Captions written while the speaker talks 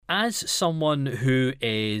as someone who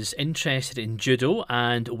is interested in judo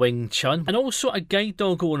and Wing Chun, and also a guide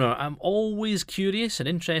dog owner, I'm always curious and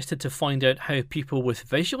interested to find out how people with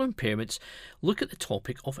visual impairments look at the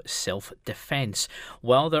topic of self-defence.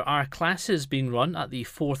 Well, there are classes being run at the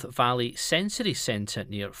Forth Valley Sensory Centre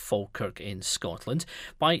near Falkirk in Scotland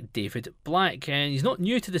by David Black, and he's not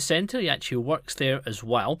new to the centre, he actually works there as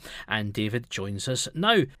well, and David joins us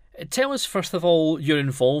now. Tell us first of all your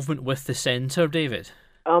involvement with the centre, David.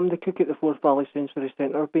 I'm the cook at the Forth Valley Sensory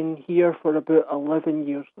Centre. I've been here for about 11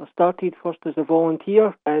 years. I started first as a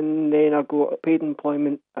volunteer and then I got paid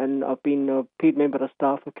employment, and I've been a paid member of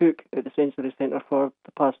staff, a cook at the Sensory Centre for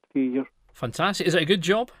the past few years. Fantastic. Is it a good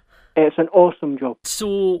job? It's an awesome job.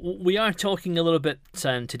 So we are talking a little bit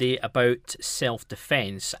today about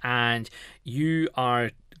self-defence, and you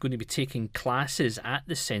are going to be taking classes at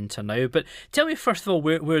the centre now, but tell me first of all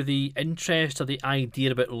where the interest or the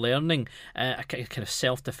idea about learning a kind of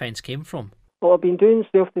self-defence came from. Well, I've been doing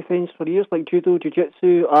self-defence for years, like judo,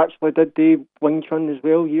 jiu-jitsu. I actually did the Wing Chun as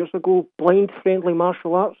well years ago. Blind-friendly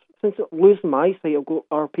martial arts. Since losing my eyesight, I've got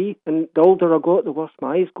RP, and the older I got, the worse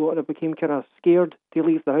my eyes got, and I became kind of scared to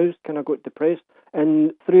leave the house, kind of got depressed.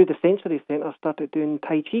 And through the Sensory Centre, I started doing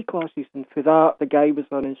Tai Chi classes, and for that, the guy was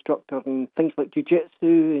an instructor in things like jiu-jitsu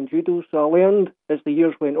and judo, so I learned as the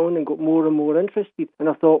years went on and got more and more interested, and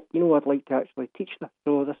I thought, I'd like to actually teach this.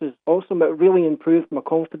 So this is awesome. It really improved my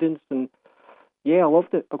confidence, and yeah, I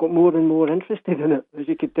loved it. I got more and more interested in it. As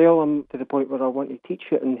you could tell, I'm to the point where I want to teach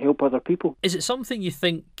it and help other people. Is it something you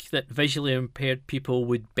think that visually impaired people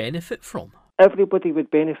would benefit from? Everybody would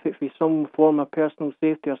benefit from some form of personal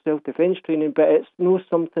safety or self-defence training, but it's not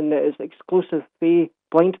something that is exclusive for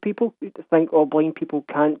blind people. To think, blind people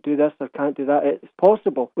can't do this or can't do that. It's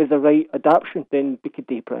possible with the right adaptation, then we could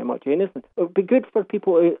do pretty much anything. It would be good for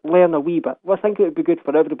people to learn a wee bit. Well, I think it would be good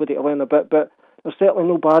for everybody to learn a bit, but there's certainly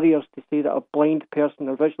no barriers to say that a blind person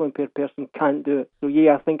or visually impaired person can't do it. So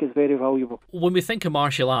yeah, I think it's very valuable. When we think of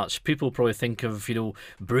martial arts, people probably think of,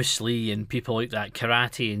 Bruce Lee and people like that,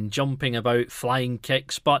 karate and jumping about, flying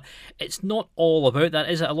kicks, but it's not all about that,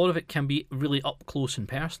 is it? A lot of it can be really up close and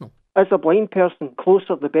personal. As a blind person,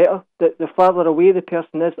 closer the better. The farther away the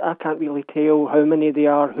person is, I can't really tell how many they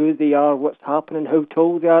are, who they are, what's happening, how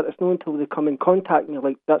tall they are. It's not until they come in contact with me,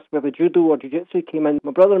 like that's where the judo or jiu-jitsu came in.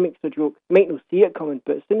 My brother makes a joke, you might not see it coming,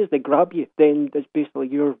 but as soon as they grab you, then it's basically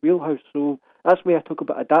your wheelhouse. So that's where I talk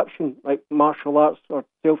about adaptation, like martial arts or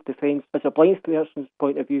self-defence. As a blind person's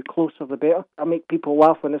point of view, closer the better. I make people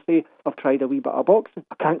laugh when I say I've tried a wee bit of boxing.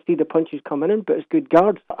 I can't see the punches coming in, but it's good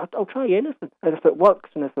guards. I'll try anything. And if it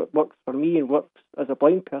works, and if it works for me and works as a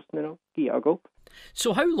blind person, I'll give it a go.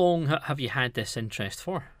 So how long have you had this interest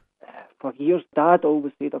for? For years. Dad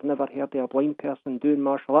always said I've never heard of a blind person doing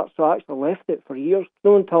martial arts, so I actually left it for years.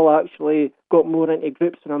 Not until I actually got more into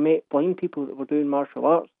groups and I met blind people that were doing martial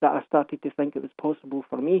arts that I started to think it was possible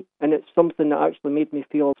for me. And it's something that actually made me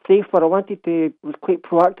feel safer. I was quite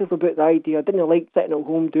proactive about the idea. I didn't like sitting at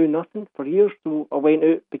home doing nothing for years, so I went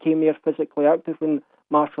out, became more physically active, and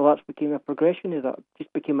martial arts became a progression of that. It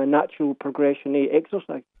just became a natural progression of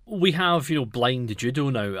exercise. We have, blind judo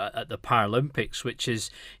now at the Paralympics, which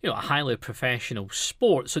is, a highly professional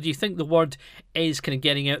sport. So do you think the word is kind of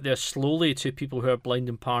getting out there slowly to people who are blind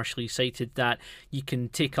and partially sighted that you can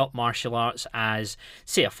take up martial arts as,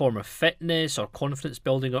 say, a form of fitness or confidence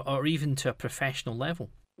building or even to a professional level?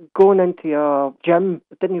 Going into a gym,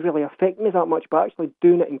 it didn't really affect me that much, but actually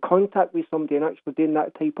doing it in contact with somebody and actually doing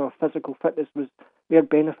that type of physical fitness was very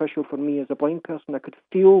beneficial for me as a blind person. I could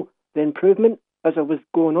feel the improvement as I was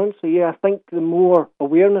going on. So yeah, I think the more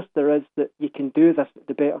awareness there is that you can do this,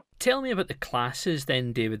 the better. Tell me about the classes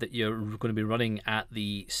then, David, that you're going to be running at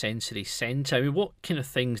the Sensory Centre. I mean, what kind of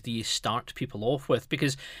things do you start people off with?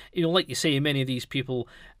 Because, like you say, many of these people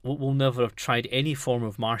will never have tried any form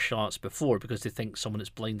of martial arts before because they think someone that's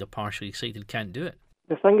blind or partially sighted can't do it.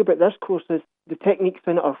 The thing about this course is the techniques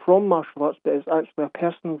in it are from martial arts, but it's actually a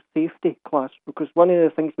personal safety class, because one of the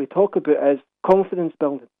things we talk about is confidence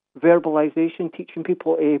building, verbalisation, teaching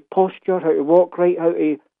people posture, how to walk right, how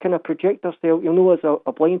to kind of project yourself. As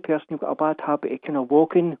a blind person, you've got a bad habit of kind of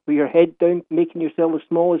walking with your head down, making yourself as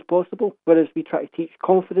small as possible, whereas we try to teach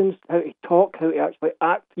confidence, how to talk, how to actually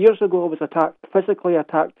act. Years ago I was attacked, physically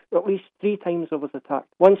attacked. At least 3 times I was attacked.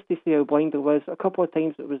 Once to say how blind I was, a couple of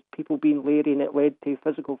times it was people being leery and it led to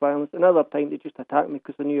physical violence. Another time they just attacked me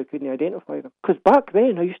because I knew I couldn't identify them. Because back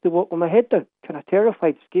then I used to walk with my head down, kind of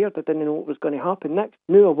terrified, scared. I didn't know what was going to happen next.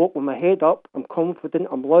 Now I walk with my head up, I'm confident,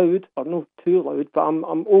 I'm loud, or not too loud, but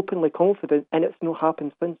I'm openly confident, and it's not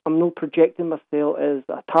happened since. I'm not projecting myself as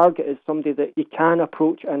a target, as somebody that you can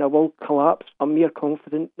approach and I will collapse. I'm mere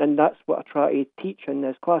confident, and that's what I try to teach in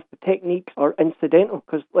this class. The techniques are incidental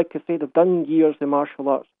because, like I said, I've done years of martial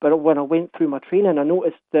arts, but when I went through my training, I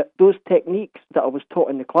noticed that those techniques that I was taught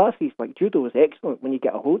in the classes, like judo, is excellent when you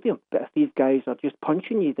get a hold of them. But if these guys are just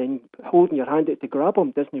punching you, then holding your hand out to grab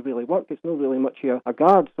them doesn't really work. It's not really much of a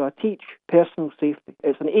guard. So I teach personal safety.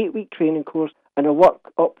 It's an 8-week training course, and I work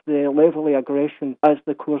up the level of aggression as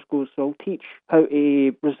the course goes. So I'll teach how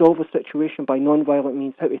to resolve a situation by non-violent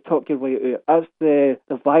means, how to talk your way out of it. As the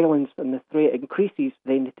violence and the threat increases,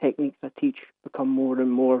 then the techniques I teach become more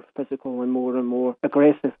and more physical and more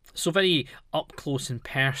aggressive. So very up close and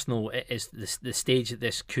personal is the stage that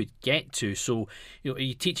this could get to. So, are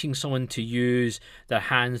you teaching someone to use their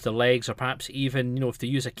hands, their legs, or perhaps even, if they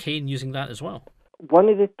use a cane, using that as well? One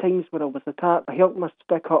of the times when I was attacked, I held my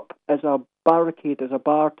stick up as a barricade, as a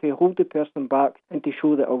bar, to hold the person back and to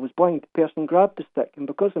show that I was blind. The person grabbed the stick, and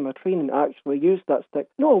because of my training, I actually used that stick,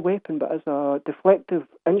 not a weapon, but as a deflective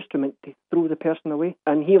instrument to throw the person away.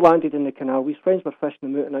 And he landed in the canal. His friends were fishing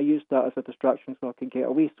him out, and I used that as a distraction so I could get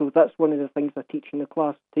away. So that's one of the things I teach in the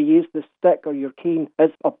class, to use the stick or your cane as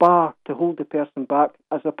a bar to hold the person back,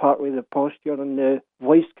 as a part of the posture and the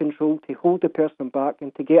voice control to hold the person back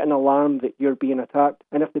and to get an alarm that you're being attacked.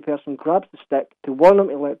 And if the person grabs the stick, to warn them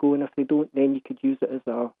to let go, and if they don't, then you could use it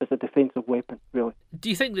as a defensive weapon, really. Do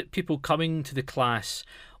you think that people coming to the class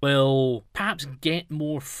will perhaps get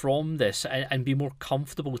more from this and be more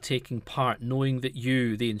comfortable taking part, knowing that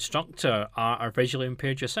you, the instructor, are visually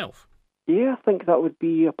impaired yourself? Yeah, I think that would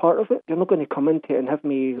be a part of it. You're not going to come into it and have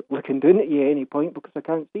me looking down at you at any point because I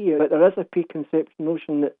can't see you. But there is a preconceived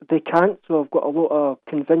notion that they can't, so I've got a lot of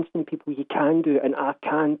convincing people you can do it and I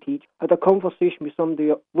can teach. I had a conversation with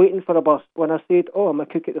somebody waiting for a bus when I said, I'm a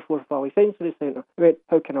cook at the Forth Valley Sensory Centre. I went,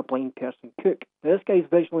 how can a blind person cook? Now, this guy's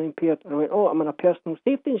visually impaired. And I went, I'm a personal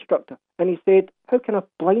safety instructor. And he said, how can a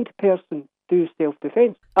blind person do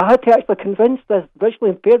self-defence? I had to actually convince this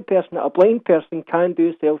visually impaired person that a blind person can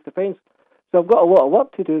do self-defence. So I've got a lot of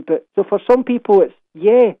work to do. But so for some people,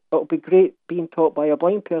 it'll be great being taught by a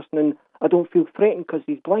blind person, and I don't feel threatened because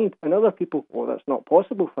he's blind. And other people, that's not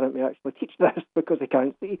possible for him to actually teach this because he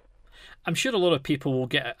can't see. I'm sure a lot of people will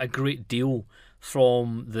get a great deal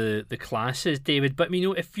from the classes, David. But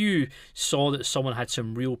if you saw that someone had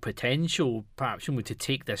some real potential, perhaps to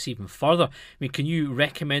take this even further, can you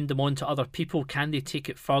recommend them on to other people? Can they take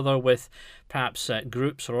it further with perhaps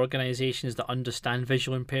groups or organisations that understand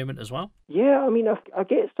visual impairment as well? Yeah, if I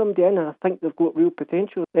get somebody in and I think they've got real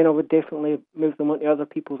potential, then I would definitely move them on to other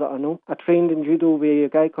people that I know. I trained in judo with a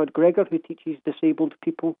guy called Gregor who teaches disabled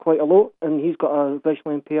people quite a lot, and he's got a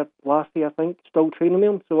visually impaired lassie, I think, still training with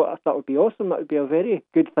him. So that would be awesome. That would be a very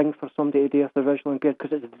good thing for somebody to do if they're visually impaired,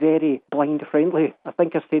 because it's very blind friendly. I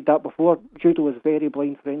think I said that before. Judo is very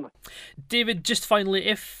blind friendly. David, just finally,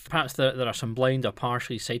 if perhaps there are some blind or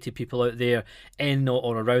partially sighted people out there in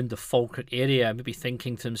or around the Falkirk area, maybe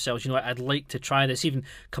thinking to themselves, I'd like to try this, even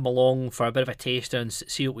come along for a bit of a taster and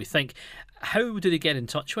see what we think. How do they get in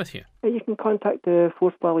touch with you? You can contact the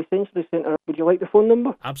Forth Valley Sensory Centre. Would you like the phone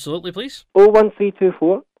number? Absolutely, please.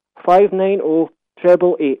 01324 590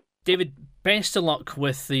 888. David, best of luck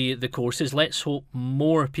with the courses. Let's hope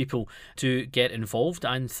more people do get involved,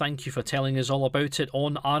 and thank you for telling us all about it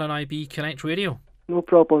on RNIB Connect Radio. No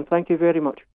problem. Thank you very much.